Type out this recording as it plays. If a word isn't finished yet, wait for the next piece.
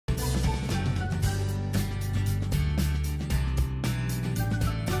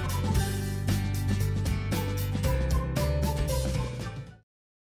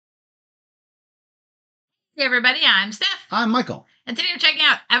Hey everybody, I'm Steph. I'm Michael. And today we're checking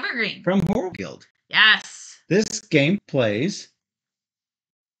out Evergreen. From Horror Guild. Yes. This game plays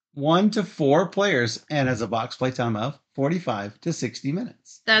 1 to 4 players and has a box playtime of 45 to 60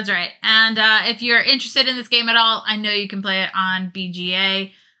 minutes. That's right. And if you're interested in this game at all, I know you can play it on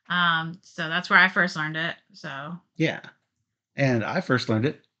BGA. So that's where I first learned it. So yeah. And I first learned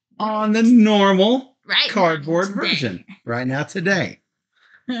it on the normal cardboard version right now today.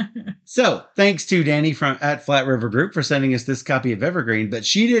 So, thanks to Danny at Flat River Group for sending us this copy of Evergreen, but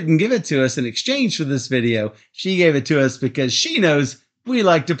she didn't give it to us in exchange for this video. She gave it to us because she knows we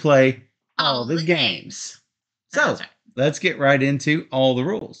like to play all the games. So, let's get right into all the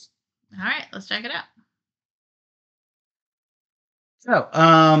rules. All right, let's check it out. So,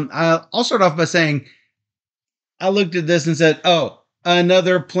 I'll start off by saying I looked at this and said, oh,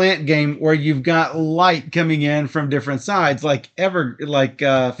 another plant game where you've got light coming in from different sides, like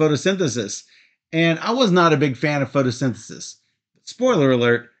photosynthesis. And I was not a big fan of photosynthesis. Spoiler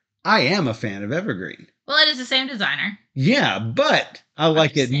alert, I am a fan of Evergreen. Well, it is the same designer. Yeah, but I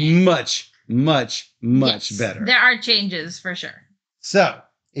like it much, much, much better. There are changes for sure. So,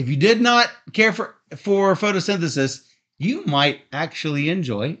 if you did not care for photosynthesis, you might actually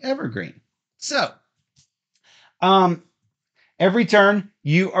enjoy Evergreen. So, every turn,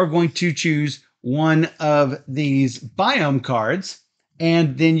 you are going to choose one of these biome cards,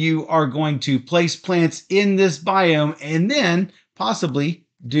 and then you are going to place plants in this biome and then possibly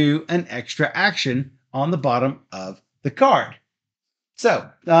do an extra action on the bottom of the card. So,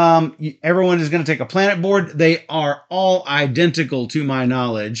 everyone is going to take a planet board. They are all identical to my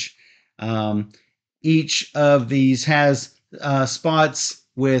knowledge. Each of these has spots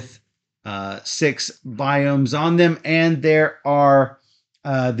with 6 biomes on them, and there are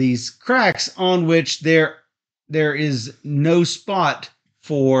these cracks on which there is no spot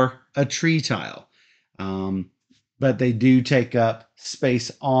for a tree tile, but they do take up space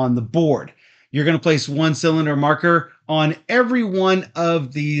on the board. You're going to place 1 cylinder marker on every one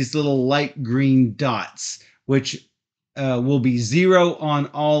of these little light green dots, which will be 0 on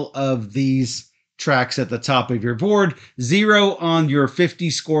all of these tracks at the top of your board, 0 on your 50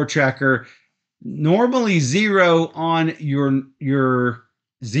 score tracker, normally 0 on your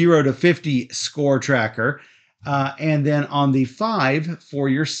 0 to 50 score tracker, and then on the 5 for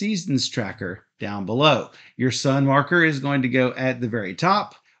your seasons tracker down below. Your sun marker is going to go at the very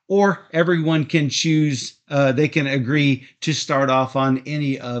top, or everyone can choose, they can agree to start off on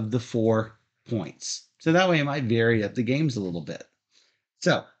any of the 4 points. So that way it might vary up the games a little bit.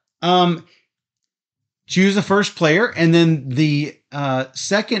 So, choose a first player, and then the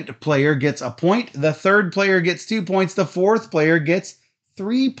second player gets a point. The third player gets 2 points. The fourth player gets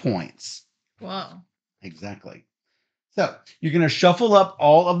 3 points. Wow. Exactly. So you're going to shuffle up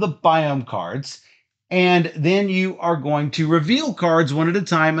all of the biome cards, and then you are going to reveal cards one at a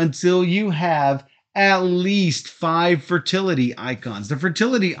time until you have at least 5 fertility icons. The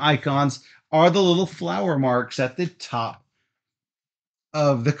fertility icons are the little flower marks at the top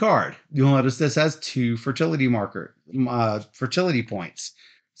of the card. You'll notice this has 2 fertility points.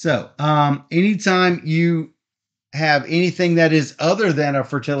 So anytime you have anything that is other than a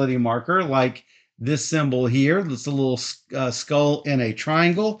fertility marker, like this symbol here, it's a little skull in a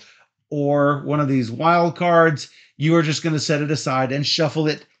triangle, or one of these wild cards, you are just going to set it aside and shuffle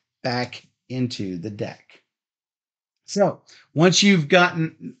it back into the deck. So once you've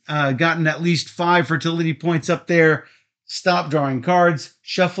gotten at least 5 fertility points up there, stop drawing cards,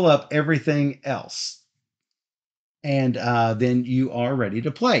 shuffle up everything else, and then you are ready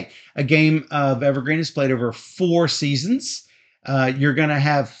to play. A game of Evergreen is played over 4 seasons. You're going to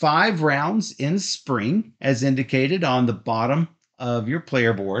have 5 rounds in spring, as indicated on the bottom of your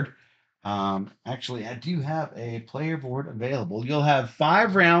player board. Actually, I do have a player board available. You'll have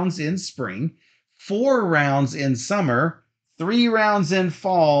 5 rounds in spring, 4 rounds in summer, 3 rounds in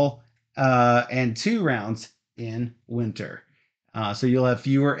fall, and 2 rounds in winter. So you'll have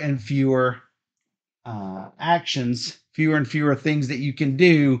fewer and fewer actions, fewer and fewer things that you can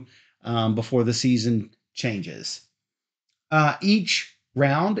do before the season changes. Each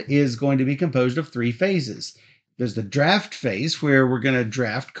round is going to be composed of 3 phases. There's the draft phase, where we're going to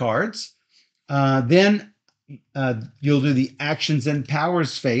draft cards. Then you'll do the actions and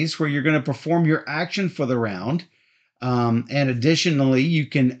powers phase, where you're going to perform your action for the round. And additionally, you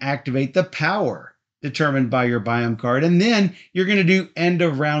can activate the power determined by your biome card. And then you're going to do end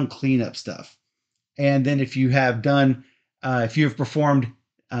of round cleanup stuff. And then if you have performed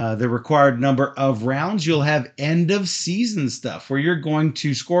the required number of rounds, you'll have end of season stuff, where you're going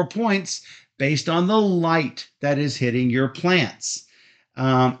to score points based on the light that is hitting your plants.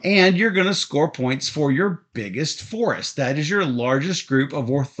 And you're going to score points for your biggest forest. That is your largest group of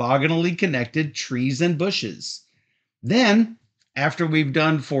orthogonally connected trees and bushes. Then, after we've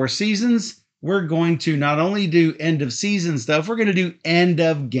done 4 seasons, we're going to not only do end of season stuff, we're going to do end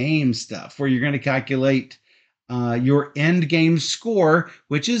of game stuff where you're going to calculate your end game score,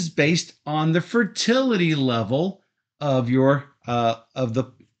 which is based on the fertility level of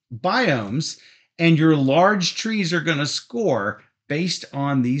the biomes, and your large trees are going to score based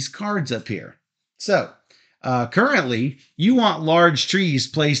on these cards up here. So currently, you want large trees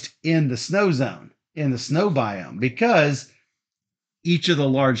placed in the snow zone, in the snow biome, because each of the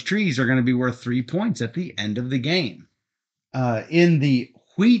large trees are going to be worth 3 points at the end of the game. In the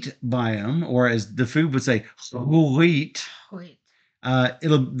wheat biome, or as the food would say, wheat,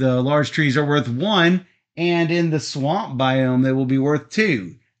 the large trees are worth 1, and in the swamp biome, they will be worth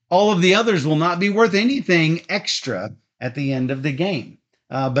 2. All of the others will not be worth anything extra at the end of the game,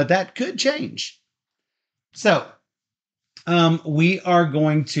 but that could change. So we are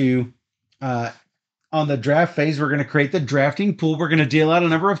going to, on the draft phase, we're going to create the drafting pool. We're going to deal out a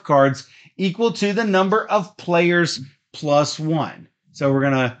number of cards equal to the number of players plus 1. So we're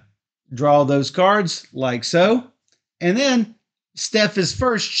going to draw those cards like so. And then Steph is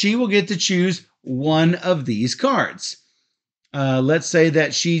first. She will get to choose one of these cards. Let's say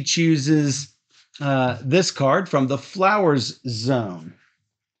that she chooses this card from the flowers zone.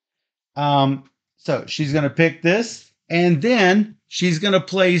 So she's going to pick this, and then she's going to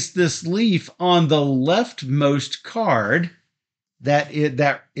place this leaf on the leftmost card that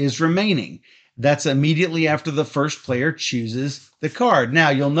is remaining. That's immediately after the first player chooses the card. Now,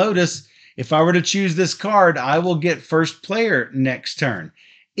 you'll notice if I were to choose this card, I will get first player next turn.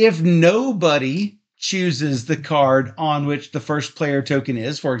 If nobody chooses the card on which the first player token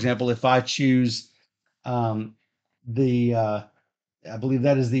is, for example, if I choose I believe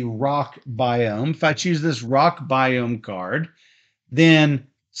that is the rock biome. If I choose this rock biome card, then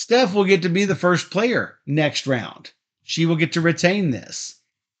Steph will get to be the first player next round. She will get to retain this.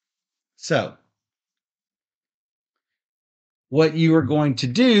 So, what you are going to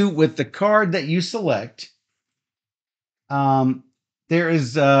do with the card that you select, you're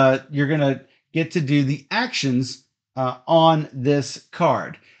going to get to do the actions on this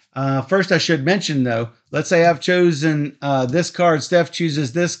card. First, I should mention, though, let's say I've chosen this card. Steph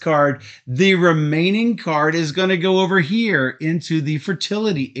chooses this card. The remaining card is going to go over here into the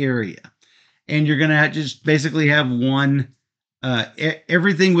fertility area. And you're going to just basically have one.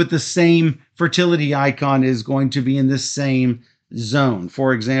 Everything with the same fertility icon is going to be in this same zone.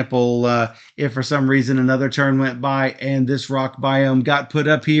 For example, if for some reason another turn went by and this rock biome got put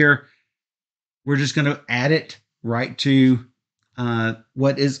up here, we're just going to add it right to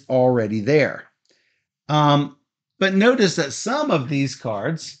what is already there. But notice that some of these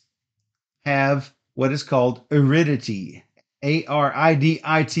cards have what is called aridity. Aridity.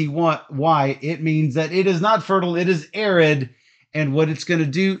 It means that it is not fertile, it is arid. And what it's going to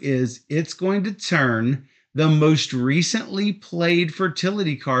do is it's going to turn the most recently played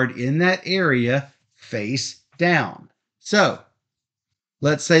fertility card in that area face down. So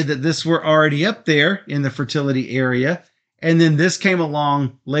let's say that this were already up there in the fertility area, and then this came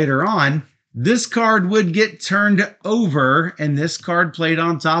along later on. This card would get turned over, and this card played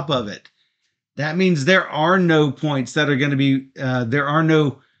on top of it. That means there are no points that are going to be, there are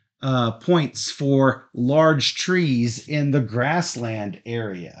no points for large trees in the grassland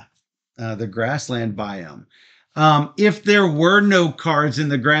area, the grassland biome. If there were no cards in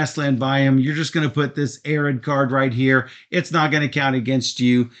the grassland biome, you're just going to put this arid card right here. It's not going to count against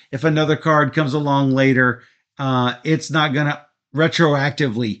you. If another card comes along later, it's not going to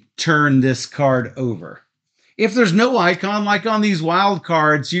retroactively turn this card over. If there's no icon, like on these wild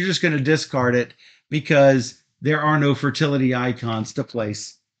cards, you're just going to discard it because there are no fertility icons to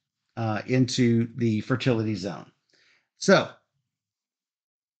place into the fertility zone. So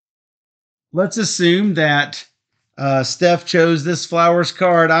let's assume that Steph chose this flowers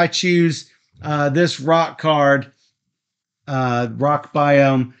card. I choose this rock card, rock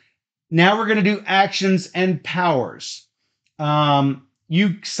biome. Now we're going to do actions and powers.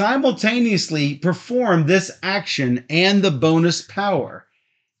 You simultaneously perform this action and the bonus power.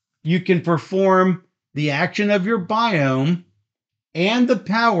 You can perform the action of your biome and the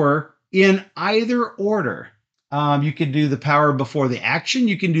power in either order. You can do the power before the action.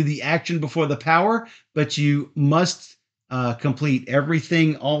 You can do the action before the power, but you must complete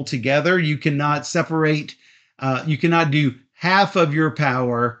everything all together. You cannot separate. You cannot do half of your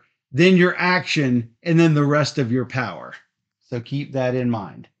power, then your action, and then the rest of your power. So keep that in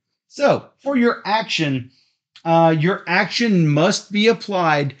mind. So for your action, your action must be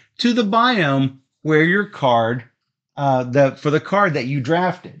applied to the biome where your card, for the card that you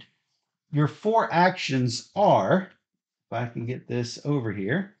drafted. Your 4 actions are, if I can get this over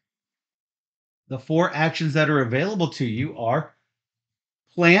here, the 4 actions that are available to you are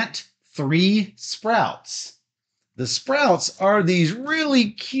plant 3 sprouts. The sprouts are these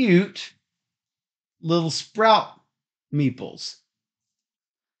really cute little sprout meeples.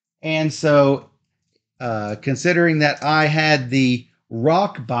 And so, considering that I had the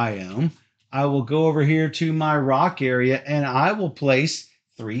rock biome, I will go over here to my rock area and I will place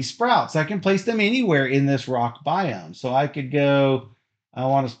 3 sprouts. I can place them anywhere in this rock biome. So I could go, I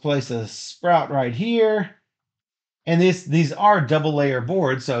want to place a sprout right here. And these are double layer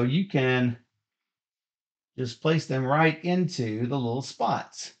boards, so you can just place them right into the little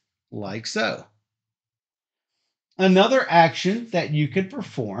spots, like so. Another action that you could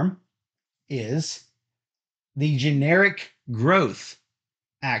perform is the generic growth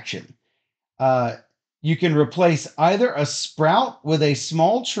action. You can replace either a sprout with a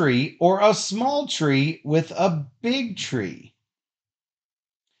small tree or a small tree with a big tree.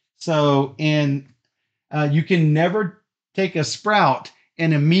 So you can never take a sprout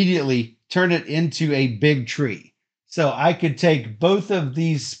and immediately turn it into a big tree. So I could take both of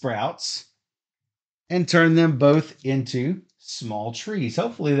these sprouts and turn them both into small trees.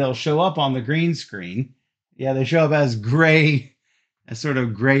 Hopefully they'll show up on the green screen. Yeah, they show up as gray, as sort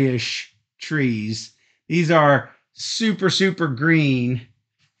of grayish trees. These are super, super green,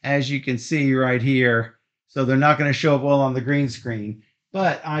 as you can see right here. So they're not going to show up well on the green screen,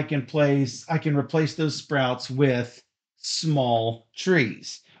 but I can replace those sprouts with small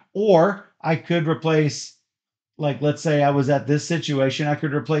trees. Or I could replace, like, let's say I was at this situation, I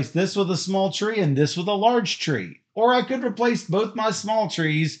could replace this with a small tree and this with a large tree. Or I could replace both my small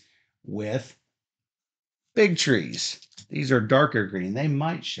trees with big trees. These are darker green. They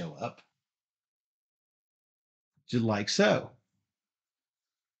might show up just like so.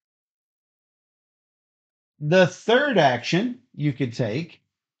 The third action you could take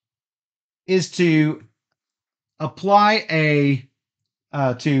is to apply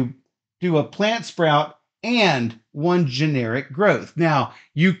to do a plant sprout and one generic growth. Now,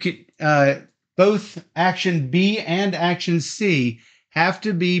 you could both action B and action C have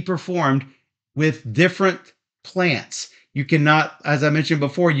to be performed with different plants. You cannot, as I mentioned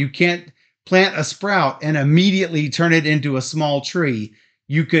before, you can't plant a sprout and immediately turn it into a small tree.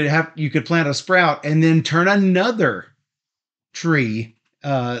 You could plant a sprout and then turn another tree,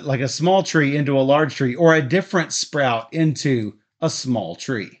 like a small tree, into a large tree, or a different sprout into a small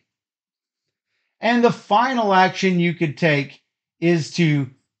tree. And the final action you could take is to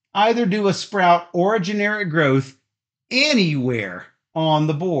either do a sprout or a generic growth anywhere on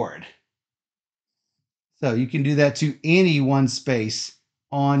the board. So you can do that to any one space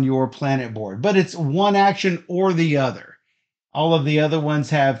on your planet board, but it's one action or the other. All of the other ones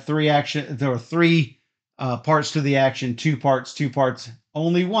have 3 actions. There are 3 parts to the action, 2 parts, 2 parts,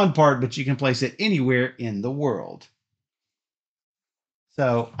 only 1 part, but you can place it anywhere in the world.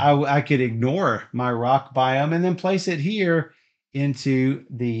 So I could ignore my rock biome and then place it here into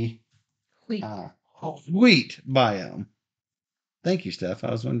the wheat biome. Thank you, Steph.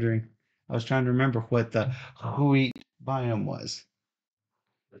 I was trying to remember what the wheat biome was.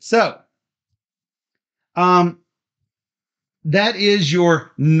 So, that is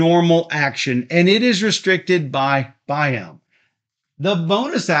your normal action, and it is restricted by biome. The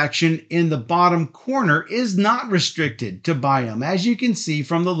bonus action in the bottom corner is not restricted to biome, as you can see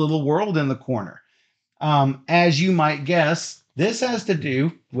from the little world in the corner. As you might guess, this has to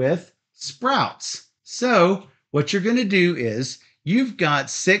do with sprouts. So what you're going to do is you've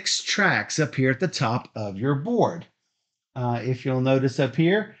got 6 tracks up here at the top of your board. If you'll notice up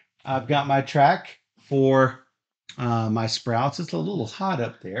here, I've got my track for my sprouts. It's a little hot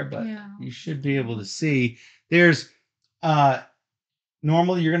up there, but you should be able to see. There's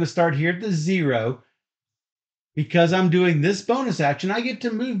normally you're going to start here at the 0. Because I'm doing this bonus action, I get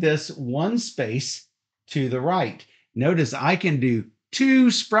to move this 1 space to the right. Notice I can do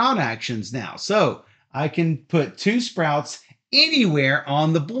 2 sprout actions now. So I can put 2 sprouts anywhere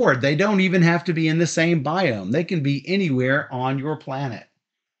on the board. They don't even have to be in the same biome. They can be anywhere on your planet.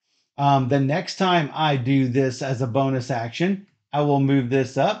 The next time I do this as a bonus action, I will move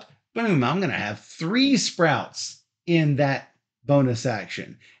this up. Boom, I'm going to have 3 sprouts in that bonus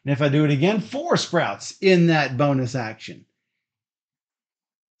action. And if I do it again, 4 sprouts in that bonus action.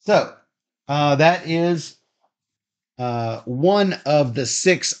 So that is one of the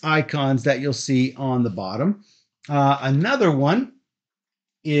 6 icons that you'll see on the bottom. Another one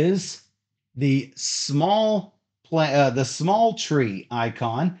is the small tree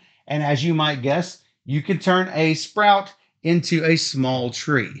icon, and as you might guess, you can turn a sprout into a small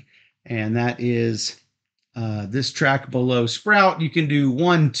tree, and that is this track below sprout. You can do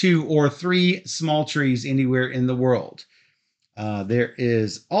 1, 2, or 3 small trees anywhere in the world. There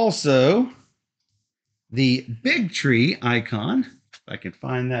is also the big tree icon. If I can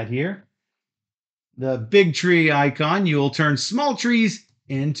find that here. The big tree icon, you will turn small trees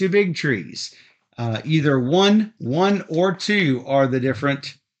into big trees. Either 1, 1, or 2 are the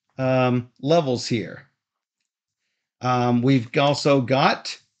different levels here. We've also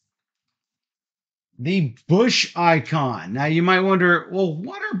got the bush icon. Now you might wonder, well,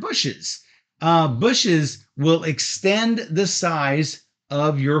 what are bushes? Bushes will extend the size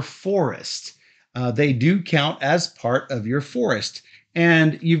of your forest. They do count as part of your forest.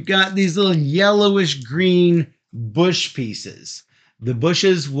 And you've got these little yellowish green bush pieces. The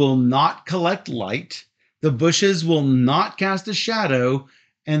bushes will not collect light. The bushes will not cast a shadow,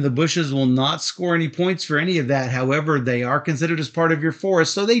 and the bushes will not score any points for any of that. However, they are considered as part of your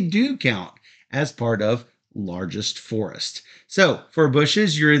forest, so they do count as part of largest forest. So for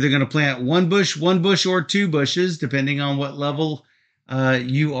bushes, you're either going to plant one bush, or 2 bushes, depending on what level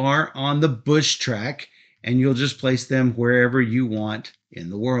you are on the bush track, and you'll just place them wherever you want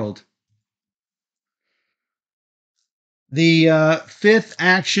in the world. The fifth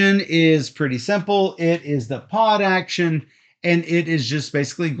action is pretty simple. It is the pod action, and it is just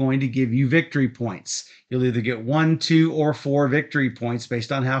basically going to give you victory points. You'll either get 1, 2, or 4 victory points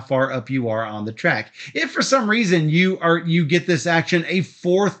based on how far up you are on the track. If for some reason you get this action a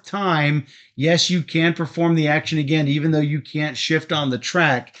 4th time, yes, you can perform the action again, even though you can't shift on the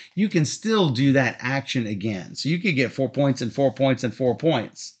track. You can still do that action again. So you could get 4 points and 4 points and 4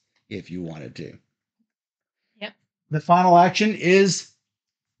 points if you wanted to. The final action is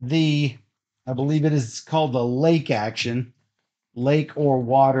I believe it is called the lake action. Lake or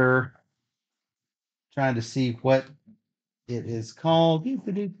water. Trying to see what it is called.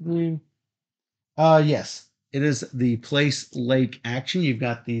 Yes, it is the place lake action. You've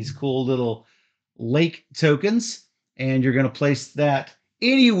got these cool little lake tokens, and you're going to place that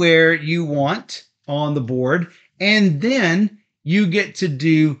anywhere you want on the board. And then you get to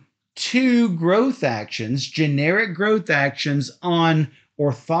do 2 growth actions, generic growth actions on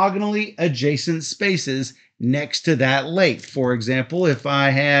orthogonally adjacent spaces next to that lake. For example, if I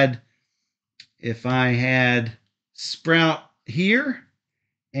had sprout here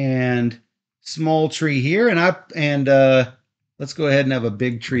and small tree here, and let's go ahead and have a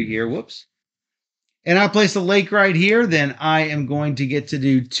big tree here. Whoops. And I place a lake right here, then I am going to get to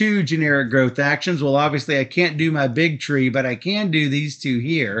do 2 generic growth actions. Well, obviously I can't do my big tree, but I can do these 2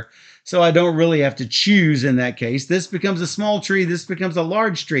 here. So I don't really have to choose in that case. This becomes a small tree. This becomes a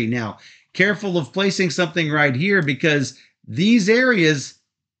large tree. Now, careful of placing something right here because these areas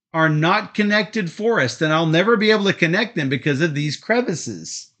are not connected forest, and I'll never be able to connect them because of these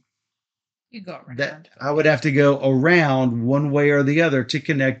crevices. You go around. That I would have to go around one way or the other to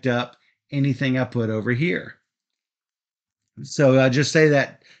connect up anything I put over here. So I just say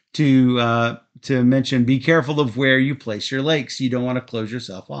that to mention, be careful of where you place your lakes. You don't want to close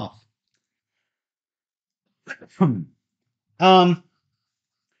yourself off.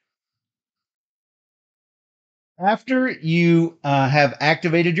 After you have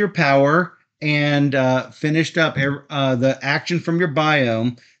activated your power and finished up the action from your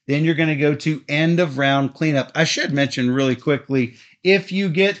biome, then you're going to go to end of round cleanup. I should mention really quickly, if you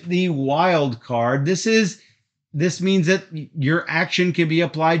get the wild card, this means that your action can be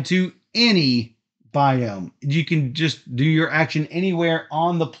applied to any biome. You can just do your action anywhere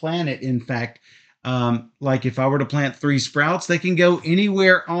on the planet. In fact, like if I were to plant 3 sprouts, they can go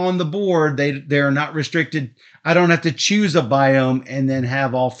anywhere on the board. They're not restricted. I don't have to choose a biome and then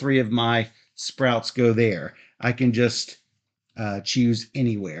have all 3 of my sprouts go there. I can just choose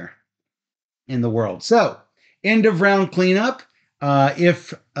anywhere in the world. So, end of round cleanup.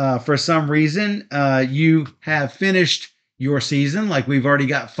 If for some reason you have finished your season, like we've already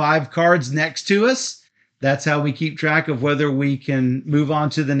got 5 cards next to us, that's how we keep track of whether we can move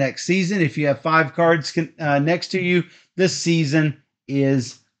on to the next season. If you have 5 cards next to you, the season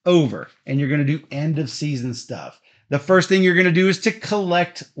is over, and you're going to do end of season stuff. The first thing you're going to do is to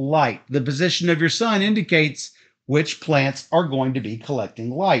collect light. The position of your sun indicates which plants are going to be collecting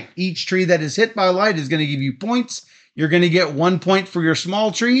light. Each tree that is hit by light is going to give you points. You're going to get 1 point for your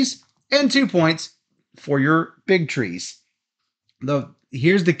small trees and 2 points for your big trees.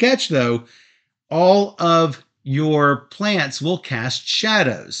 Here's the catch, though. All of your plants will cast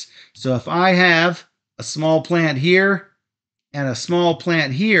shadows. So if I have a small plant here and a small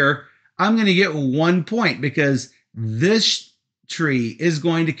plant here, I'm going to get 1 point because this tree is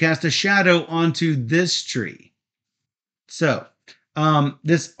going to cast a shadow onto this tree. So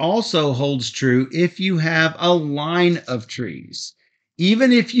this also holds true if you have a line of trees.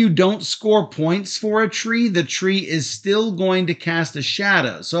 Even if you don't score points for a tree, the tree is still going to cast a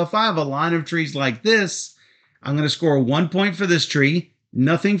shadow. So if I have a line of trees like this, I'm going to score 1 point for this tree,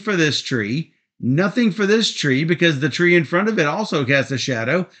 nothing for this tree, nothing for this tree because the tree in front of it also casts a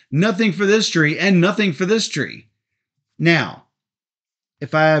shadow, nothing for this tree, and nothing for this tree. Now,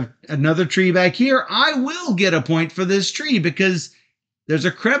 if I have another tree back here, I will get a point for this tree because there's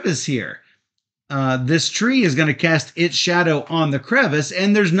a crevice here. This tree is going to cast its shadow on the crevice,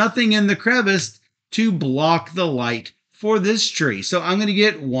 and there's nothing in the crevice to block the light for this tree. So I'm going to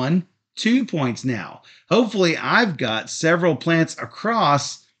get 2 points now. Hopefully, I've got several plants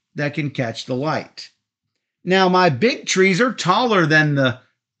across that can catch the light. Now, my big trees are taller than the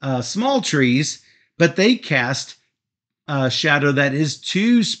small trees, but they cast a shadow that is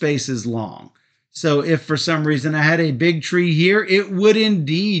 2 spaces long. So if for some reason I had a big tree here, it would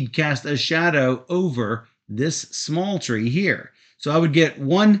indeed cast a shadow over this small tree here. So I would get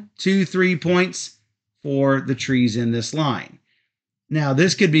 1, 2, 3 points for the trees in this line. Now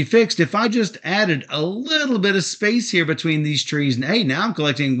this could be fixed if I just added a little bit of space here between these trees. And hey, now I'm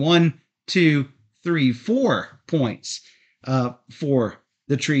collecting 1, 2, 3, 4 points for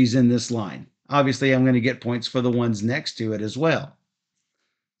the trees in this line. Obviously, I'm going to get points for the ones next to it as well.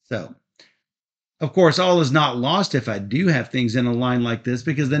 So, of course, all is not lost if I do have things in a line like this,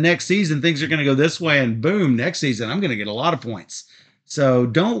 because the next season things are going to go this way, and boom, next season I'm going to get a lot of points. So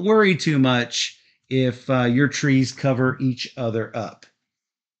don't worry too much if your trees cover each other up.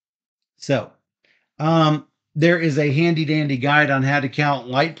 So there is a handy dandy guide on how to count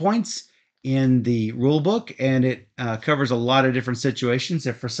light points in the rule book, and it covers a lot of different situations.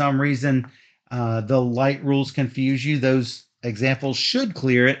 If for some reason the light rules confuse you, those examples should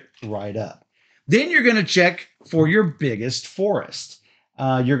clear it right up. Then you're going to check for your biggest forest.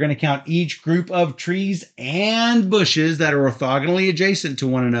 You're going to count each group of trees and bushes that are orthogonally adjacent to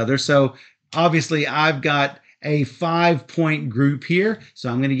one another. So obviously I've got a 5-point group here, so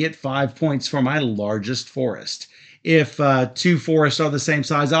I'm going to get 5 points for my largest forest. If 2 forests are the same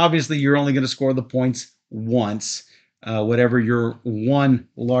size, obviously you're only going to score the points once. Whatever your one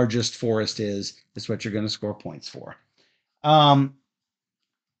largest forest is what you're going to score points for.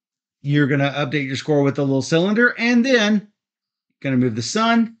 You're going to update your score with a little cylinder, and then you're going to move the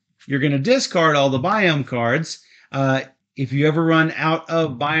sun. You're going to discard all the biome cards. If you ever run out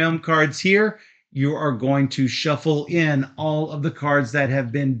of biome cards here, you are going to shuffle in all of the cards that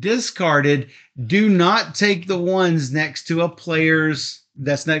have been discarded. Do not take the ones next to a player's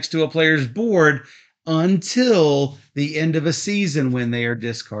board until the end of a season when they are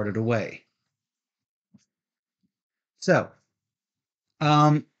discarded away. So,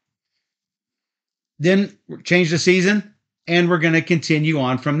 then change the season, and we're going to continue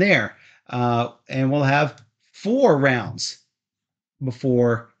on from there. And we'll have 4 rounds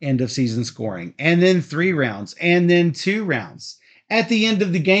before end of season scoring, and then 3 rounds, and then 2 rounds. At the end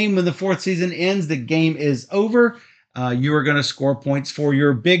of the game, when the 4th season ends, the game is over. You are going to score points for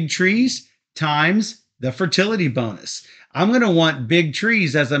your big trees times the fertility bonus. I'm going to want big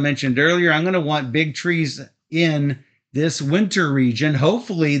trees, as I mentioned earlier. I'm going to want big trees in this winter region.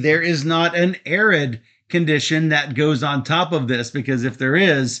 Hopefully there is not an arid condition that goes on top of this, because if there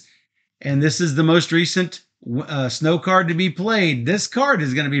is, and this is the most recent snow card to be played, this card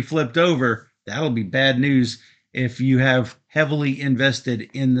is going to be flipped over. That'll be bad news if you have heavily invested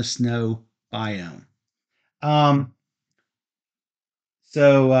in the snow biome.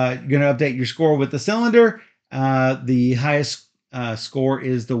 So you're going to update your score with the cylinder. The highest score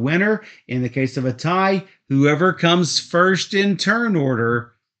is the winner. In the case of a tie, whoever comes first in turn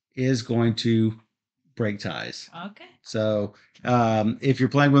order is going to break ties. Okay. So if you're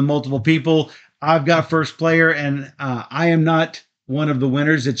playing with multiple people, I've got first player, and I am not one of the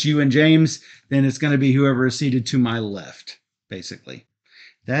winners. It's you and James. Then it's going to be whoever is seated to my left, basically.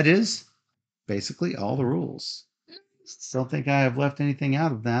 That is basically all the rules. Don't think I have left anything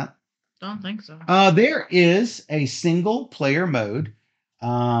out of that. Don't think so. There is a single player mode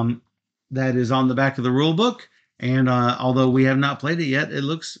that is on the back of the rule book. And although we have not played it yet, it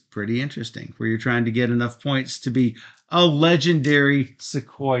looks pretty interesting, where you're trying to get enough points to be a legendary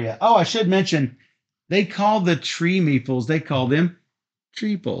sequoia. Oh, I should mention, they call the tree meeples, they call them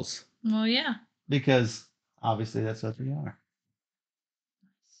treeples. Well, yeah. Because obviously that's what they are.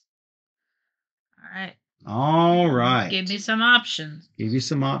 All right. All right. Give me some options. Give you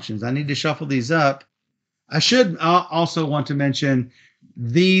some options. I need to shuffle these up. I should also want to mention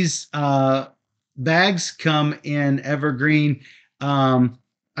These bags come in Evergreen.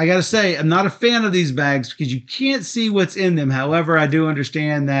 I got to say, I'm not a fan of these bags because you can't see what's in them. However, I do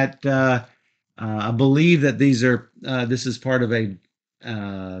understand that I believe that this is part of a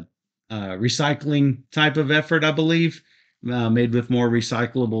uh, recycling type of effort. I believe made with more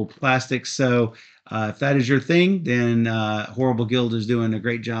recyclable plastics. So if that is your thing, then Horrible Guild is doing a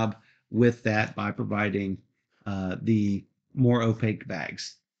great job with that by providing the more opaque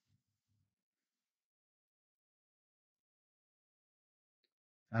bags.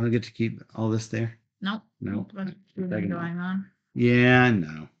 I don't get to keep all this there. Nope. Nope. What's going on? Yeah,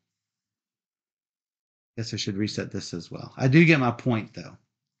 no. Guess I should reset this as well. I do get my point though.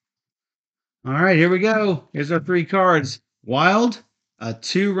 All right, here we go. Here's our 3 cards. Wild, a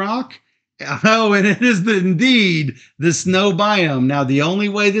 2 rock. Oh, and it is indeed the snow biome. Now, the only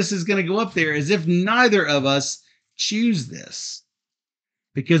way this is going to go up there is if neither of us choose this,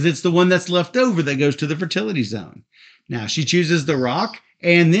 because it's the one that's left over that goes to the fertility zone. Now, she chooses the rock,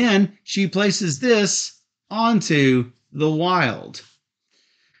 and then she places this onto the wild.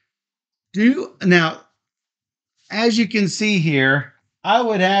 Now, as you can see here, I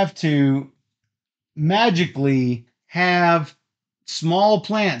would have to magically have small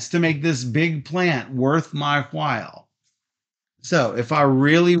plants to make this big plant worth my while. So if I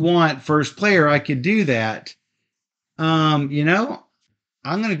really want first player, I could do that. You know,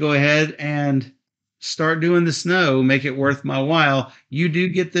 I'm going to go ahead and start doing the snow, make it worth my while. You do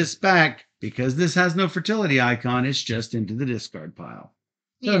get this back because this has no fertility icon. It's just into the discard pile.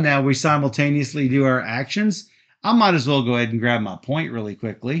 So now we simultaneously do our actions. I might as well go ahead and grab my point really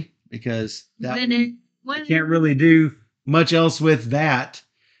quickly because I can't really do much else with that.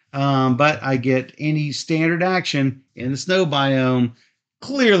 But I get any standard action in the snow biome.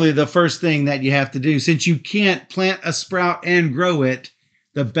 Clearly, the first thing that you have to do, since you can't plant a sprout and grow it,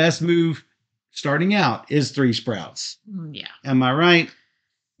 the best move starting out is 3 sprouts. Yeah. Am I right?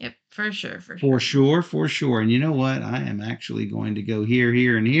 Yep, for sure. For sure. And you know what? I am actually going to go here,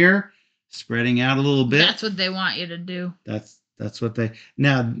 here, and here, spreading out a little bit. That's what they want you to do. That's what they.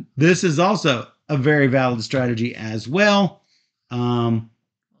 Now, this is also a very valid strategy as well. We'll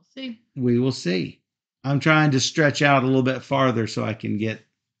see. We will see. I'm trying to stretch out a little bit farther so I can get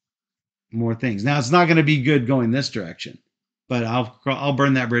more things. Now, it's not going to be good going this direction, but I'll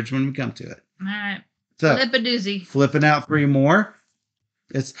burn that bridge when we come to it. All right. So, Flip a doozy. Flipping out 3 more.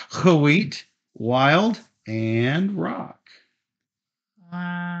 It's wheat, wild, and rock.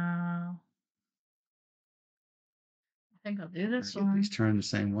 Wow. I think I'll do this one. These turn the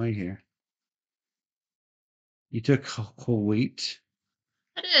same way here. You took wheat.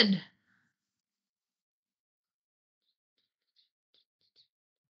 I did.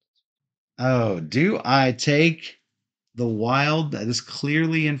 Oh, do I take the wild that is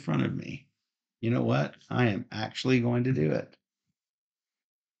clearly in front of me? You know what? I am actually going to do it.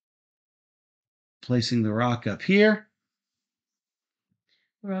 Placing the rock up here.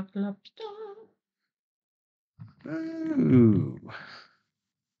 Rock lobster. Ooh.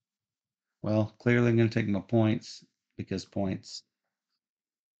 Well, clearly I'm going to take my points because points.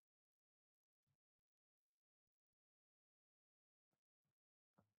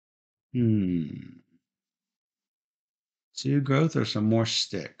 Hmm. 2 growth or some more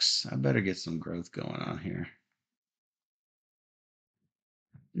sticks? I better get some growth going on here.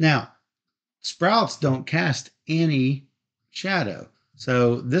 Now, sprouts don't cast any shadow.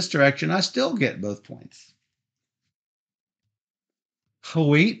 So this direction, I still get both points.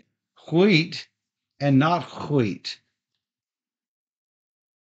 Wheat, wheat, and not wheat.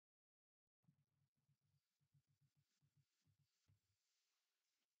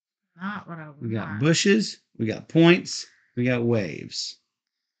 Not what I want. We got bushes, we got points, we got waves.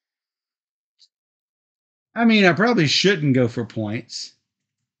 I mean, I probably shouldn't go for points.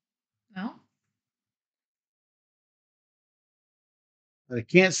 No. But I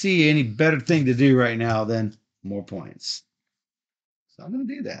can't see any better thing to do right now than more points. So I'm going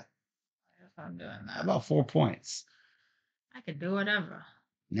to do that. If I'm doing that. How about 4 points? I could do whatever.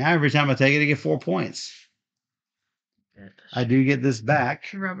 Now every time I take it, I get 4 points. I do get this back.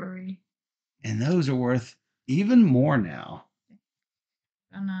 Shrubbery. And those are worth even more now.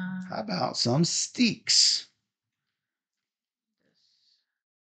 How about some steaks?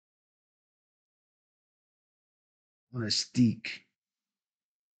 What a steak.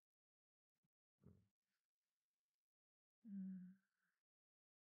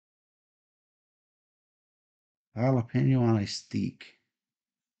 Jalapeno on a steak.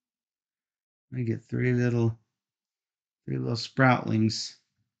 I get 3 little sproutlings.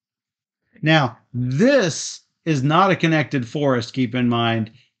 Now, this is not a connected forest, keep in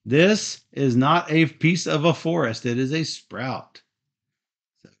mind. This is not a piece of a forest. It is a sprout.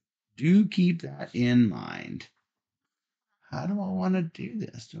 So do keep that in mind. How do I want to do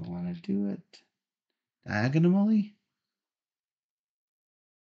this? Do I want to do it diagonally?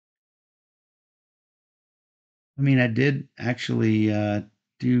 I mean, I did actually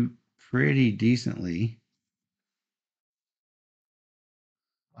do pretty decently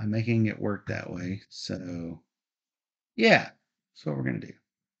by making it work that way. So, yeah, that's what we're going to do.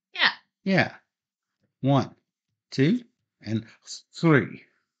 Yeah. Yeah. 1, 2, and 3.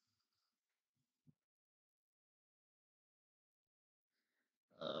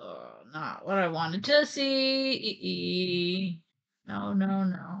 Not what I wanted to see. No, no,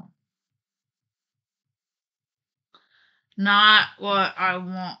 no. Not what I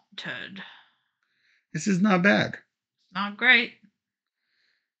wanted. This is not bad. Not great.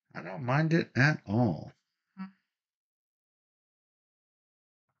 I don't mind it at all.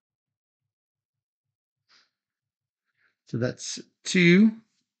 So that's 2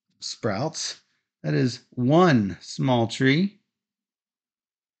 sprouts. That is 1 small tree.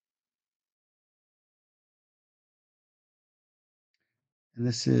 And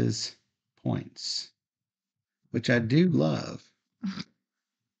this is points, which I do love.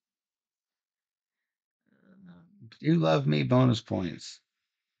 You love me bonus points.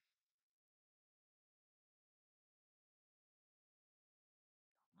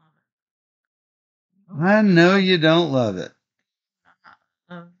 I know you don't love it.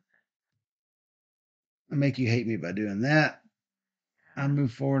 I make you hate me by doing that. I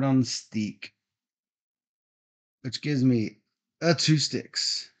move forward on the steak, which gives me a 2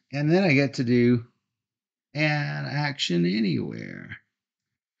 sticks. And then I get to do an action anywhere.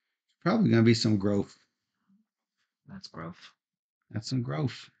 Probably going to be some growth. That's growth. That's some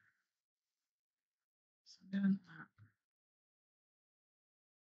growth.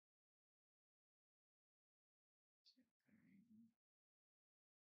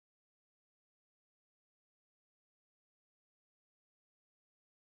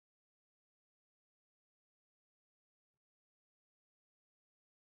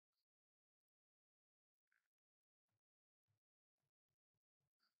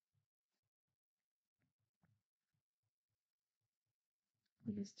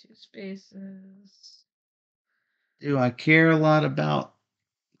 These 2 spaces. Do I care a lot about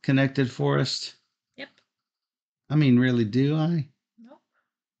connected forest? Yep. I mean, really, do I? Nope.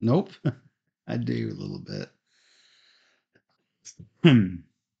 Nope. I do a little bit.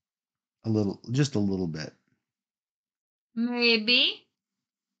 A little, just a little bit. Maybe.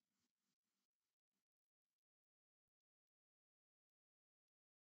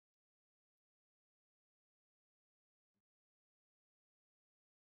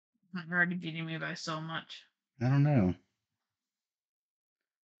 You're already beating me by so much. I don't know.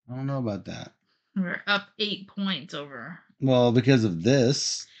 I don't know about that. We're up 8 points over. Well, because of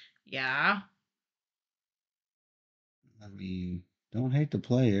this. Yeah. I mean, don't hate the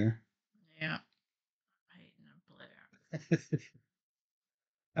player. Yeah. Hating a player.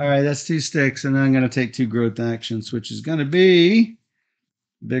 All right, that's 2 sticks, and then I'm going to take 2 growth actions, which is going to be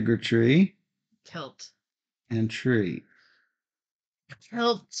bigger tree Tilt. and tree.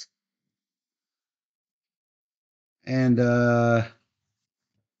 Tilt. And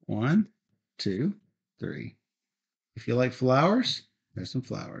 1, 2, 3. If you like flowers, there's some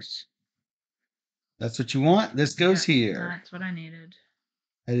flowers. That's what you want. This goes here. That's what I needed.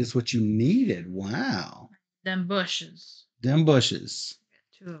 That is what you needed. Wow. Them bushes. Them bushes.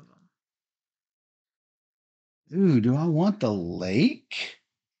 2 of them. Ooh, do I want the lake?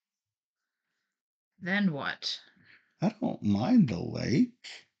 Then what? I don't mind the lake.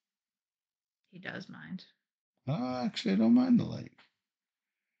 He does mind. Oh, actually, I don't mind the lake.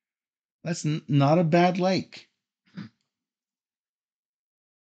 That's not a bad lake. Don't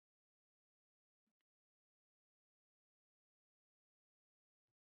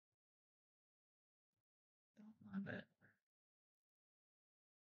love it.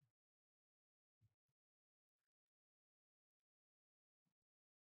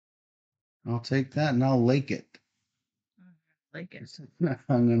 I'll take that and I'll lake it. Like it.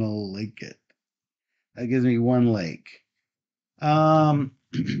 I'm gonna lake it. That gives me 1 lake. My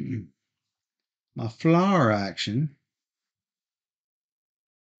flower action.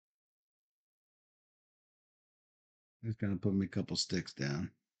 Is gonna put me a couple sticks down.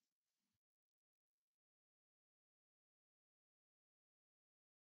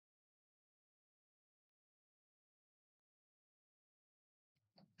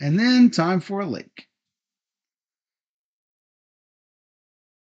 And then time for a lake.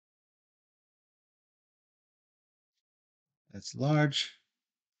 That's large.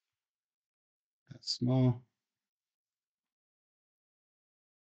 That's small.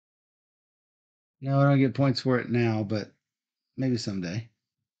 No, I don't get points for it now, but maybe someday.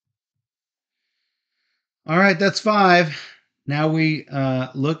 All right, that's 5. Now we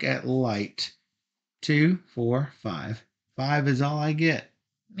look at light. 2, 4, 5. 5 is all I get.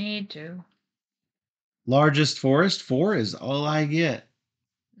 Me too. Largest forest, 4 is all I get.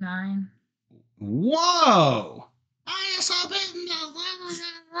 9. Whoa!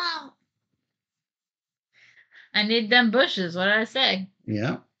 I need them bushes. What did I say?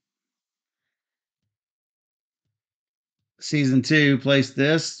 Yeah. Season 2, place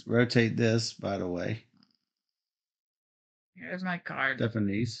this, rotate this, by the way. Here's my card.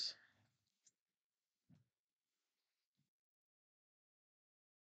 Stephanie's.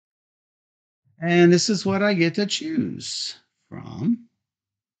 And this is what I get to choose from.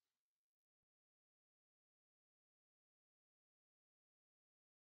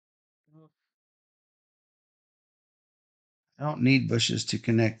 I don't need bushes to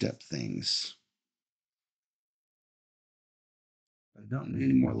connect up things. I don't need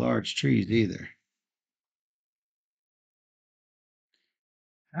any more large trees either.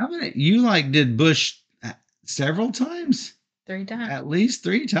 How many? You like did bush several times? 3 times. At least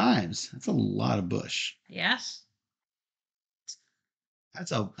 3 times. That's a lot of bush. Yes.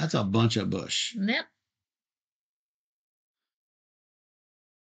 That's a bunch of bush. Yep.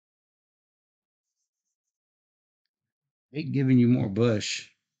 I hate giving you more bush.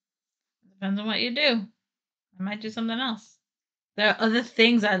 Depends on what you do. I might do something else. There are other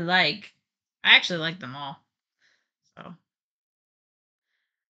things I like. I actually like them all. So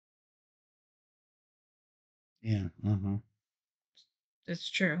Yeah, it's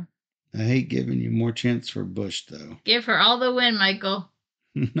true. I hate giving you more chance for bush though. Give her all the win, Michael.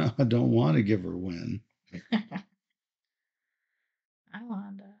 No, I don't want to give her win. I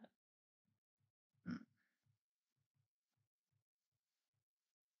want that.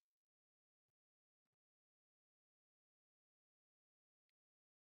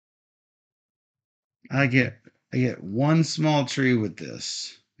 I get one small tree with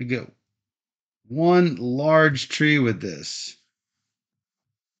this. I get one large tree with this.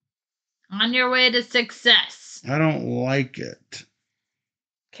 On your way to success. I don't like it.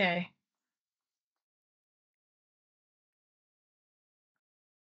 Okay.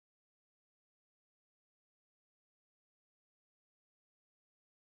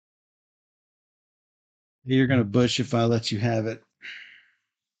 You're gonna bush if I let you have it.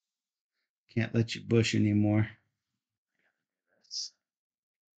 Can't let you bush anymore.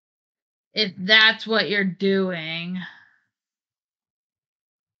 If that's what you're doing.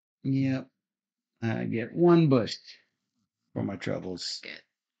 Yep. I get one bush for my troubles. Get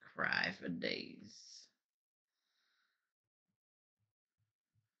cry for days.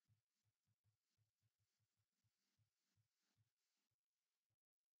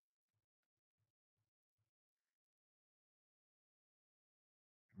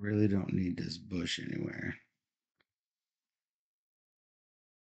 Really don't need this bush anywhere.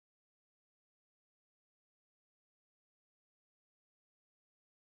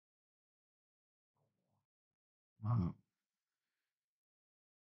 Wow.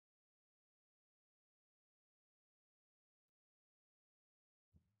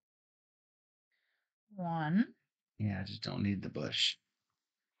 One, Yeah, I just don't need the bush.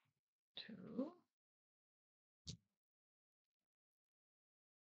 2,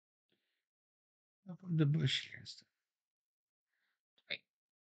 I'll put the bush here instead. 3.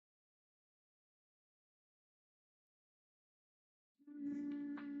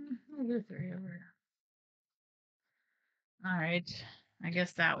 I'll do 3 over here. All right. I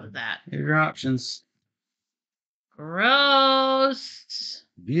guess that was that. Here are your options. Gross.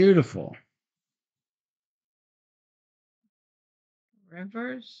 Beautiful.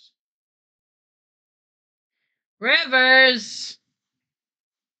 Rivers. Rivers.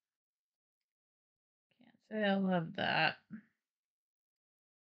 Can't say I love that.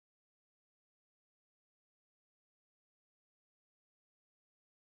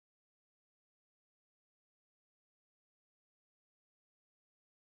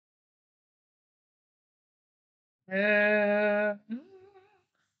 Uh,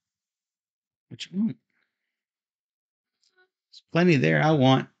 What you want? There's plenty there I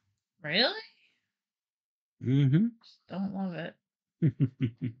want. really? Mm-hmm. Just don't love it.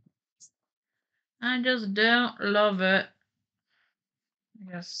 I just don't love it.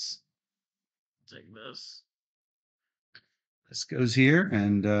 I guess take this. This goes here,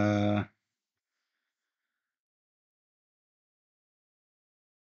 and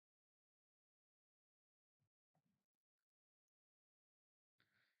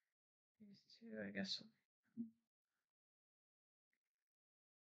Two, I guess.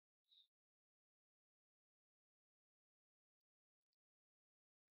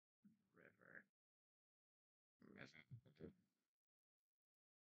 River.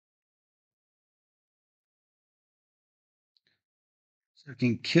 So I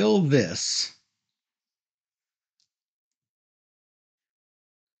can kill this.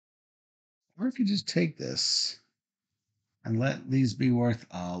 Or if you just take this and let these be worth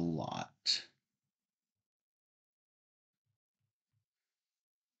a lot.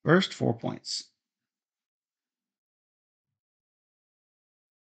 First, 4 points.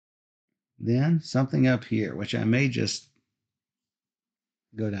 Then something up here, which I may just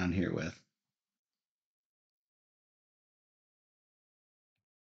go down here with.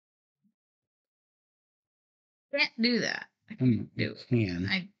 Can't do that. I You can't do it. can.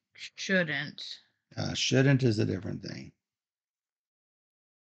 I shouldn't. Shouldn't is a different thing.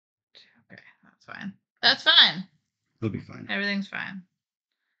 Okay, that's fine. That's fine. It'll be fine. Everything's fine.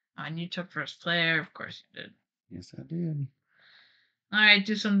 Oh, and you took first player. Of course you did. Yes, I did. All right,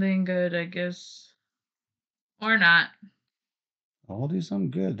 do something good, I guess. Or not. I'll do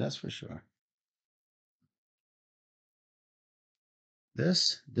something good, that's for sure.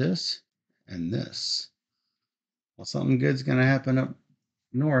 This, and this. Well, something good's going to happen up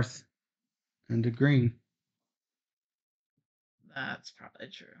north into green. That's probably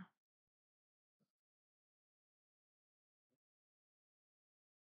true.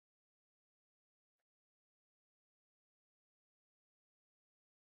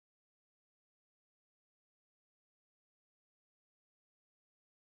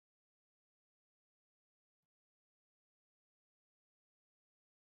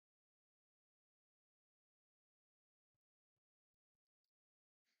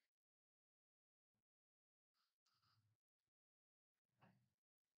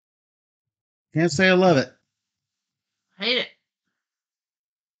 Can't say I love it. Hate it.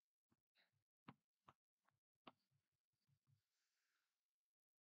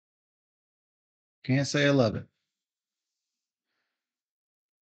 Can't say I love it.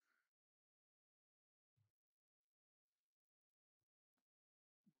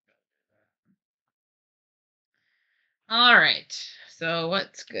 All right. So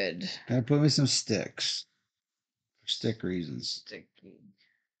what's good? Gotta put me some sticks for stick reasons. Sticky.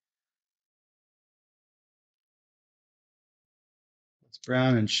 It's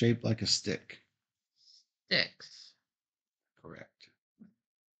brown and shaped like a stick. Sticks. Correct.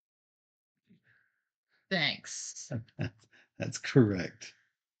 Thanks. That's correct.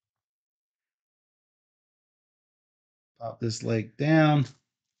 Pop this lake down.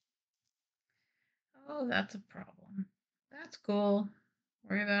 Oh, that's a problem. That's cool.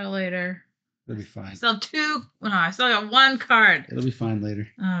 Worry about it later. It'll be fine. I still have two. No, I still got one card. It'll be fine later.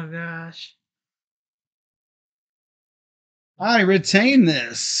 Oh gosh. I retain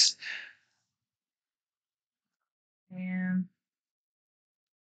this. And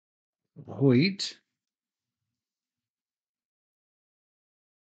Wheat.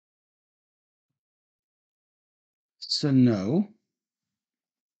 Snow.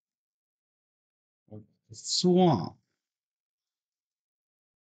 Swamp.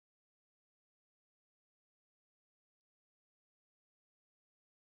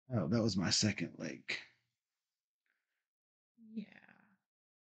 Oh, that was my second lake. yeah.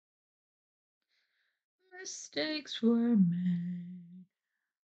 Mistakes were made.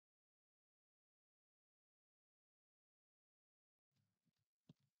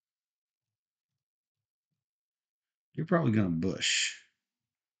 You're probably going to bush.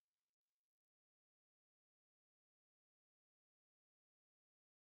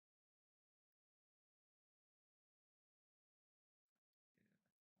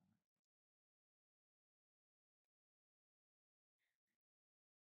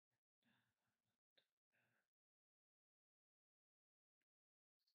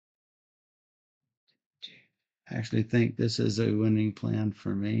 I actually think this is a winning plan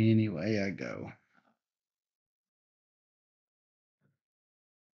for me anyway I go.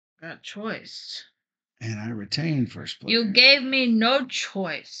 Got choice. And I retain first place. You gave me no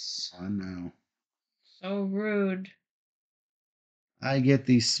choice. I know. So rude. I get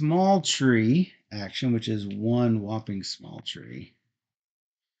the small tree action, which is one whopping small tree.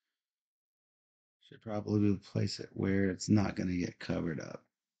 Should probably place it where it's not going to get covered up.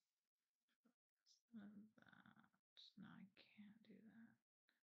 No, I can't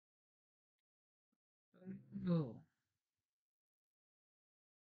do that. Ooh.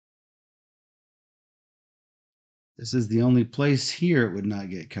 This is the only place here it would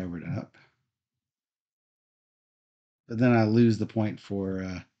not get covered up. But then I lose the point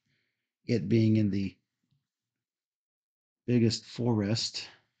for it being in the biggest forest.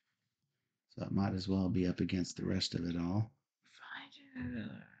 So it might as well be up against the rest of it all.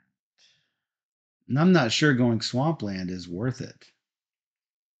 And I'm not sure going swampland is worth it.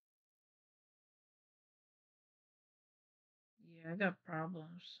 Yeah, I got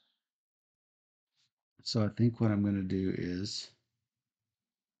problems. So I think what I'm going to do is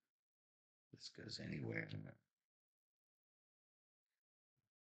this goes anywhere.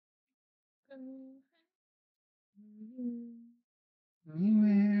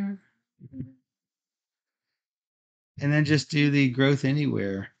 Anywhere. And then just do the growth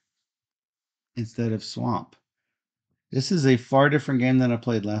anywhere instead of swamp. This is a far different game than I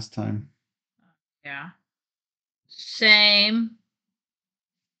played last time. Yeah. Same.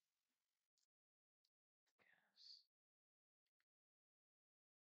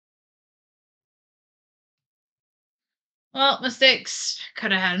 Well, mistakes.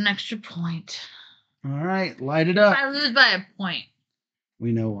 Could have had an extra point. All right, light it up. I lose by a point.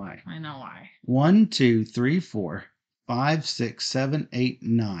 We know why. I know why. 1, 2, 3, 4, 5, 6, 7, 8,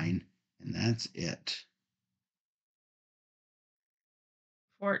 9. And that's it.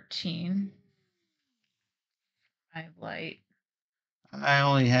 14. I have light. I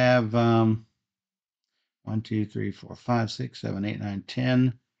only have 1, 2, 3, 4, 5, 6, 7, 8, 9,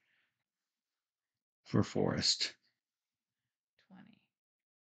 10 for forest. 20.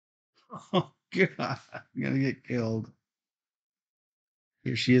 Oh, God. I'm going to get killed.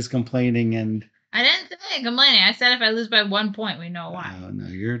 Here she is complaining, and I didn't say complaining. I said if I lose by 1 point, we know why. oh no,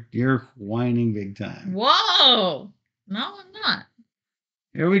 you're whining big time. Whoa! No, I'm not.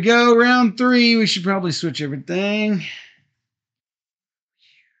 Here we go, round 3. We should probably switch everything.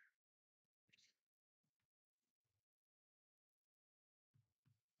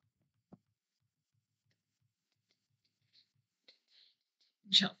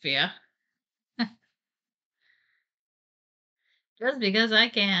 Sophia. Just because I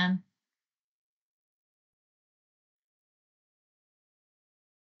can.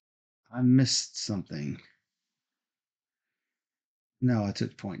 I missed something. No, I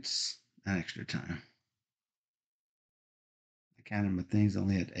took points an extra time. I counted my things,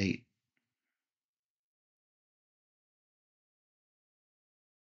 only had 8.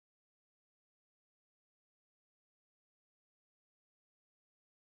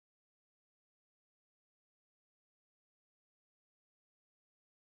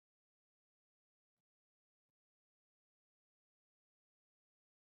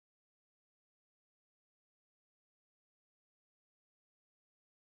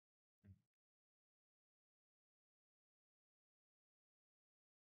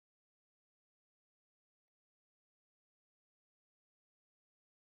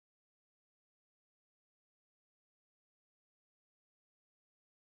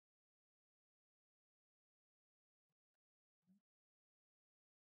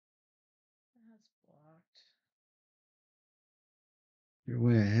 That's blocked. You're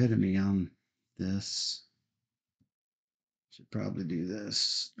way ahead of me on this. Should probably do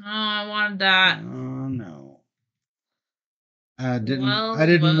this. Oh, I wanted that. Oh no. I didn't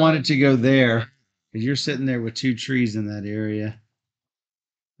Well, want it to go there. Because you're sitting there with 2 trees in that area.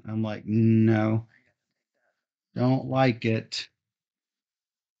 I'm like, no. Don't like it.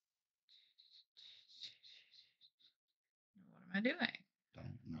 What am I doing?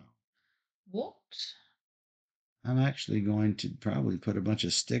 Don't know. What? I'm actually going to probably put a bunch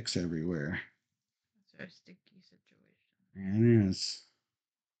of sticks everywhere. That's a very sticky situation. Yeah, it is.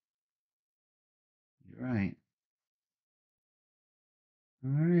 You're right.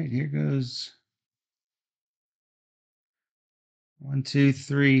 All right, here goes 1, 2,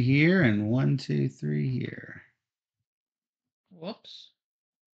 3 here, and 1, 2, 3 here. Whoops.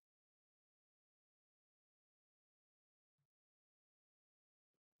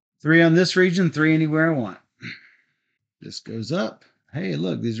 Three on this region, 3 anywhere I want. This goes up. Hey,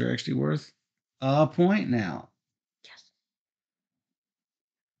 look, these are actually worth a point now.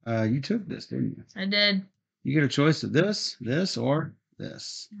 Yes. You took this, didn't you? I did. You get a choice of this, or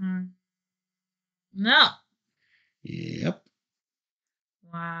this. No. Yep.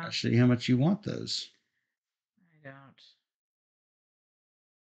 Wow. I'll show you how much you want those. I don't.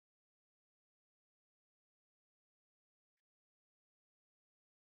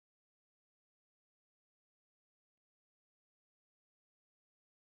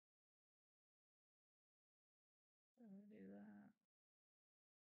 I'll do that.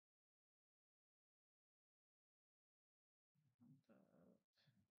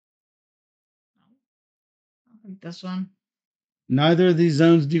 No. I'll think this one. Neither of these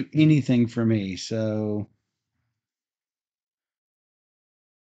zones do anything for me, so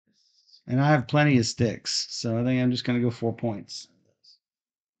And I have plenty of sticks, so I think I'm just going to go 4 points.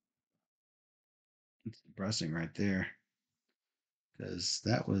 It's depressing right there because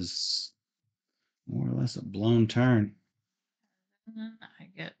that was more or less a blown turn. And then I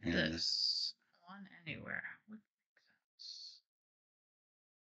get And this one anywhere. What makes sense?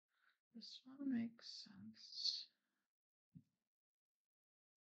 This one makes sense.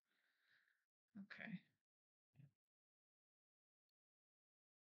 Okay.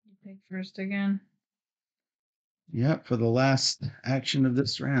 You pick first again. Yep, for the last action of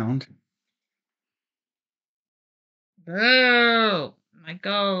this round. Boo!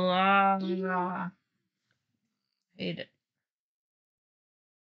 Michael. Hate it.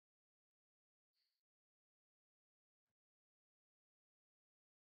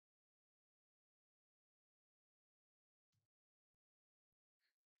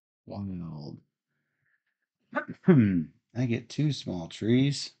 Wild. I get 2 small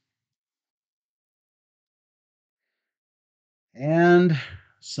trees. And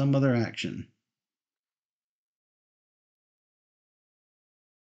some other action.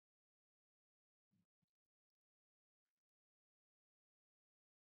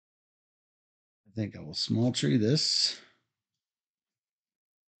 I think I will small tree this.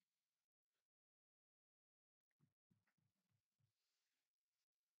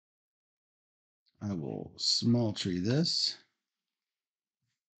 I will small tree this.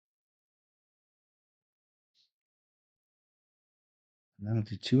 Now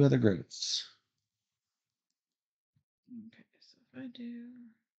to 2 other growths. Okay, so if I do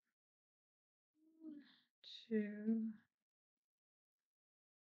 2,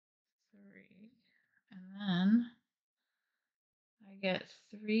 3, and then I get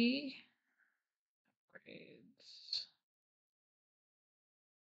 3 upgrades.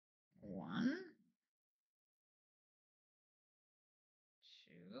 1,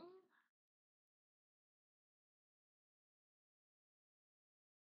 2,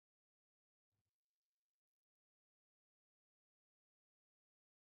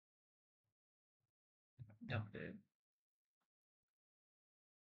 don't do.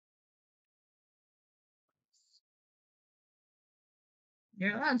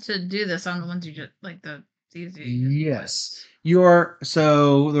 You're allowed to do this on the ones you just like the easy. Yes.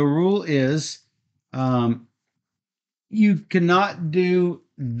 So the rule is you cannot do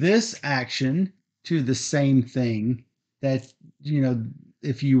this action to the same thing that,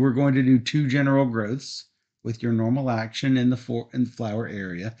 if you were going to do 2 general growths with your normal action in the flower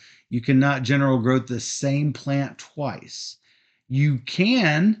area, you cannot general growth the same plant twice. You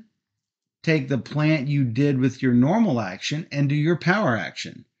can take the plant you did with your normal action and do your power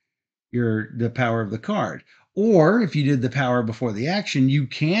action, the power of the card. Or if you did the power before the action, you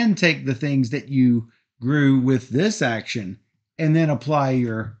can take the things that you grew with this action and then apply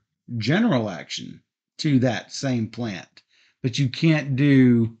your general action to that same plant. But you can't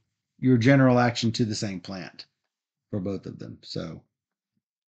do your general action to the same plant for both of them. So,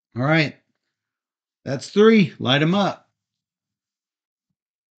 all right, that's 3. Light them up.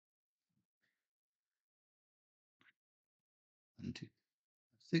 1, 2,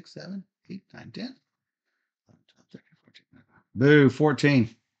 6, 7, 8, 9, 10. 11, 12, 13, 14. Boo,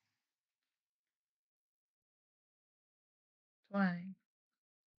 14. 20. I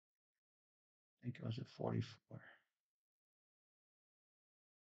think it was at 44.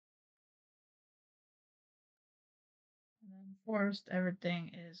 And then forced,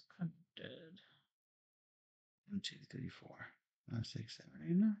 everything is connected. 1, 2, 3, 4, 5, 6, 7,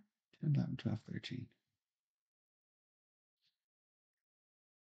 8, 9, 10, 11, 12, 13.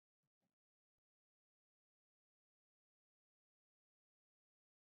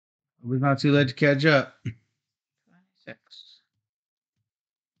 It was not too late to catch up. 26.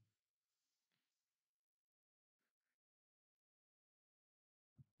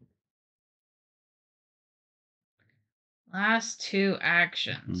 Last 2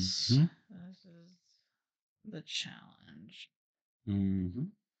 actions. Mhm. This is the challenge. Mm-hmm.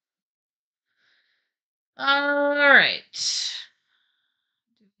 All right.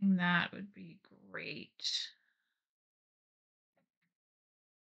 Doing that would be great.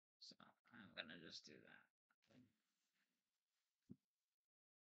 So I'm going to just do that.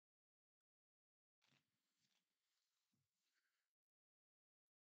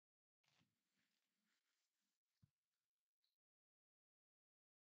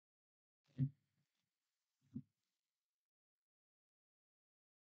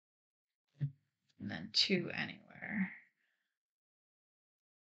 And then 2 anywhere.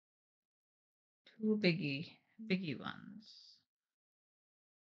 2 biggie ones.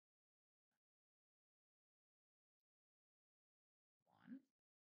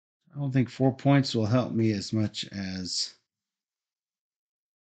 1, I don't think 4 points will help me as much as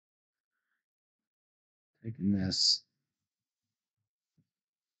taking this.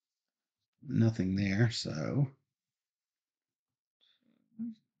 Nothing there, so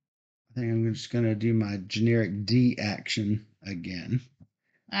I think I'm just going to do my generic D action again.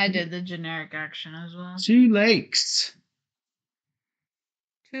 I did the generic action as well. 2 lakes.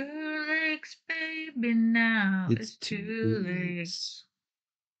 2 lakes, baby, now it's 2 lakes.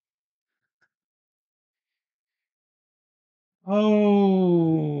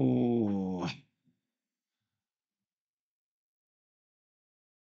 Oh.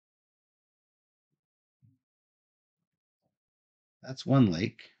 That's 1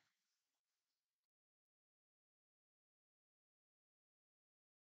 lake.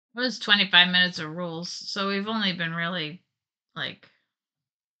 It was 25 minutes of rules, so we've only been really like.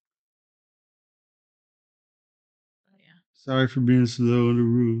 Yeah. Sorry for being slow on the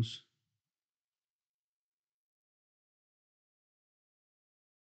rules.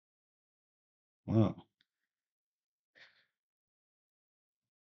 Wow.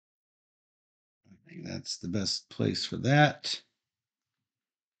 I think that's the best place for that.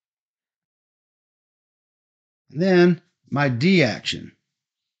 And then my D action.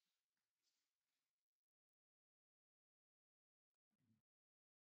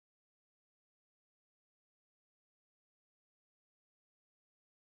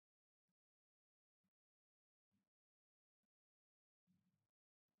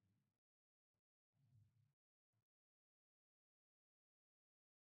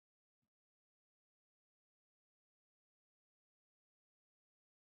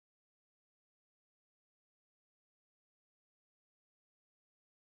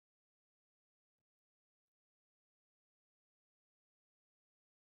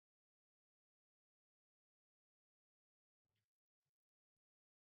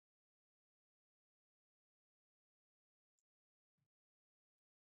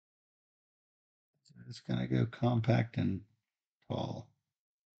 So it's going to go compact and tall.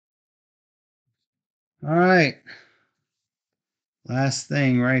 All right. Last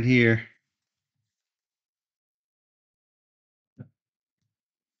thing right here.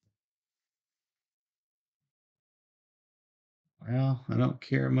 Well, I don't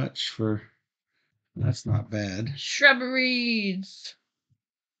care much for. That's not bad. Shrubberies.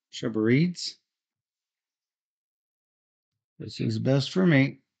 Shrubberies. This is best for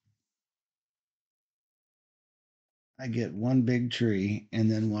me. I get 1 big tree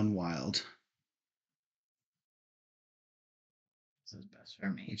and then 1 wild. This is best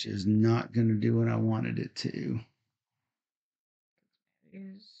for me. Which is not going to do what I wanted it to.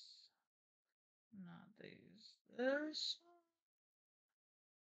 These, not these. This.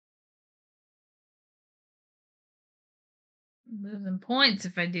 Losing points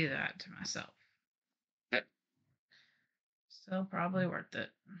if I do that to myself. Still probably worth it.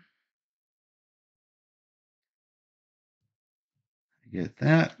 Get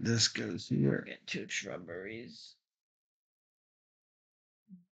that. This goes here. Get 2 shrubberies.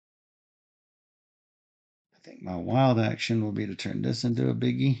 I think my wild action will be to turn this into a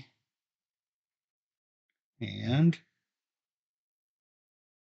biggie. And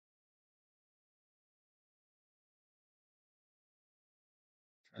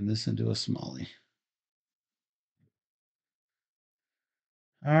turn this into a smallie.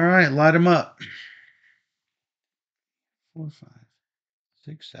 All right, light them up. 4, 5,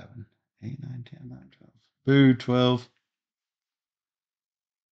 6, 7, 8, 9, 10, 11, 12. Boo, 12.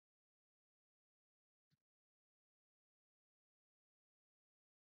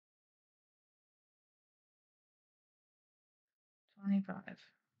 $25.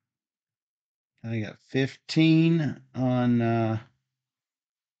 I got 15 on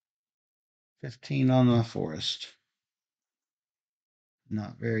 15 on the forest.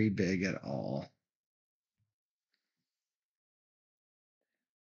 Not very big at all.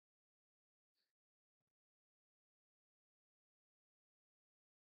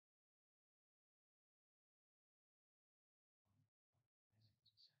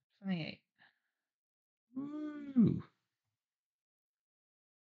 $28. Woo.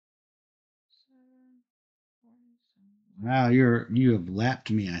 Wow, you have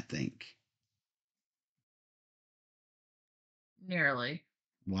lapped me, I think. Nearly.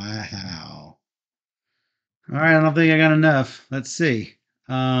 Wow. All right, I don't think I got enough. Let's see.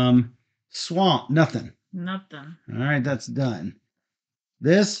 Swamp, nothing. Nothing. All right, that's done.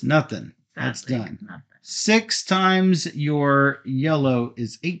 This, nothing. That's Sadly, done. nothing. 6 times your yellow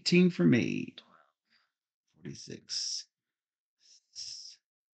is 18 for me. 46. 6,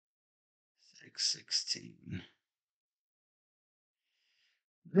 16.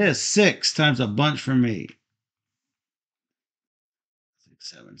 This 6 times a bunch for me.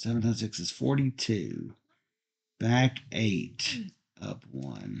 6, 7. 7 times 6 is 42. Back 8. Up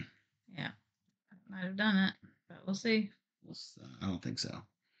 1. Yeah, might have done it, but we'll see. I don't think so.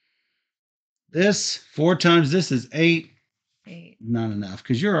 This 4 times this is 8. 8. Not enough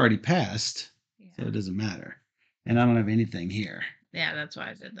because you're already passed, Yeah. so it doesn't matter. And I don't have anything here. Yeah, that's why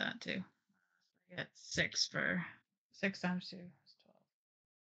I did that too. I got 6 for 6 times 2 is 12.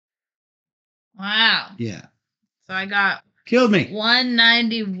 Wow. Yeah. So I got Killed me.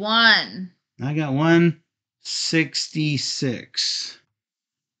 191. I got 166.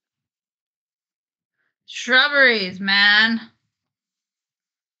 Shrubberies, man.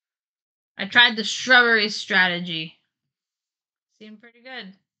 I tried the shrubbery strategy. Seemed pretty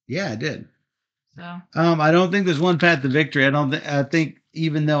good. Yeah, I did. So I don't think there's one path to victory. I think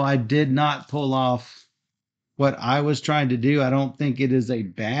even though I did not pull off what I was trying to do, I don't think it is a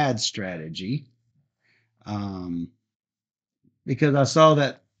bad strategy. Because I saw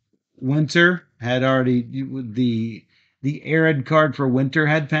that winter had already the arid card for winter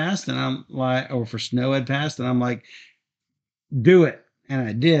had passed, and I'm like, or for snow had passed, and I'm like, do it, and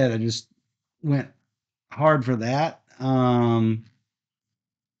I did. I just went hard for that.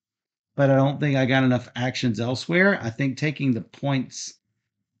 But I don't think I got enough actions elsewhere. I think taking the points,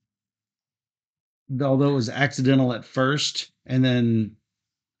 although it was accidental at first, and then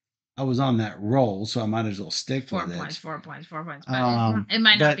I was on that roll, so I might as well stick 4 with points, it. 4 points, 4 points. But it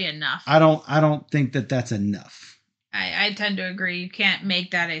might not be enough. I don't think that that's enough. I tend to agree. You can't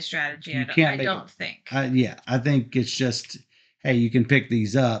make that a strategy. I don't think. Yeah, I think it's just, hey, you can pick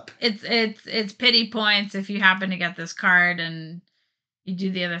these up. It's pity points if you happen to get this card and you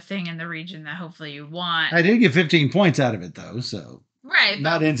do the other thing in the region that hopefully you want. I did get 15 points out of it though, so right,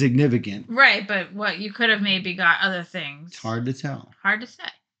 not insignificant. Right, but what you could have maybe got other things. It's hard to tell. Hard to say,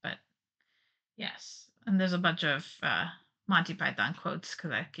 but yes. And there's a bunch of Monty Python quotes because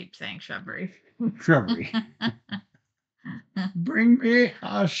I keep saying shrubbery. Shrubbery. Bring me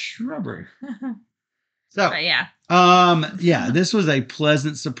a shrubbery. So but yeah. Yeah, this was a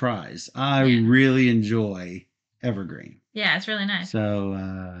pleasant surprise. I really enjoy Evergreen. Yeah, it's really nice.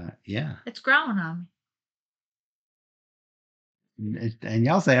 So yeah. It's growing on me. And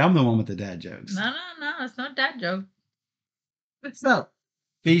y'all say I'm the one with the dad jokes. No, it's not dad joke. So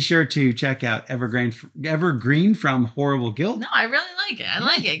be sure to check out Evergreen from Horrible Guilt. No, I really like it. I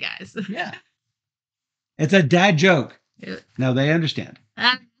like it, guys. Yeah. It's a dad joke. No, they understand.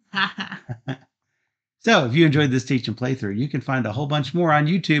 So if you enjoyed this teach and playthrough, you can find a whole bunch more on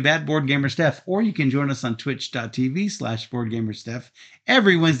YouTube at BoardGamerSteph, or you can join us on twitch.tv/BoardGamerSteph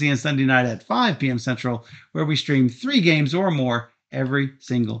every Wednesday and Sunday night at 5 p.m. Central, where we stream 3 games or more every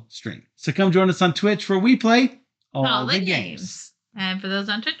single stream. So come join us on Twitch where we play all the games. And for those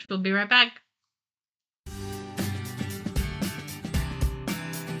on Twitch, we'll be right back.